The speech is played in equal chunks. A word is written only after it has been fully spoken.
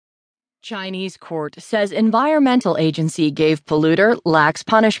Chinese court says environmental agency gave polluter lax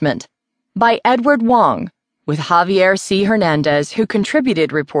punishment. By Edward Wong, with Javier C. Hernandez, who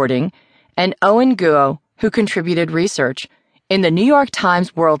contributed reporting, and Owen Guo, who contributed research, in the New York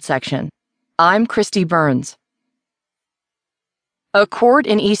Times World section. I'm Christy Burns. A court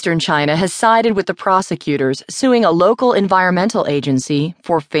in eastern China has sided with the prosecutors suing a local environmental agency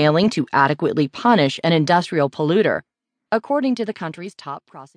for failing to adequately punish an industrial polluter, according to the country's top prosecutor.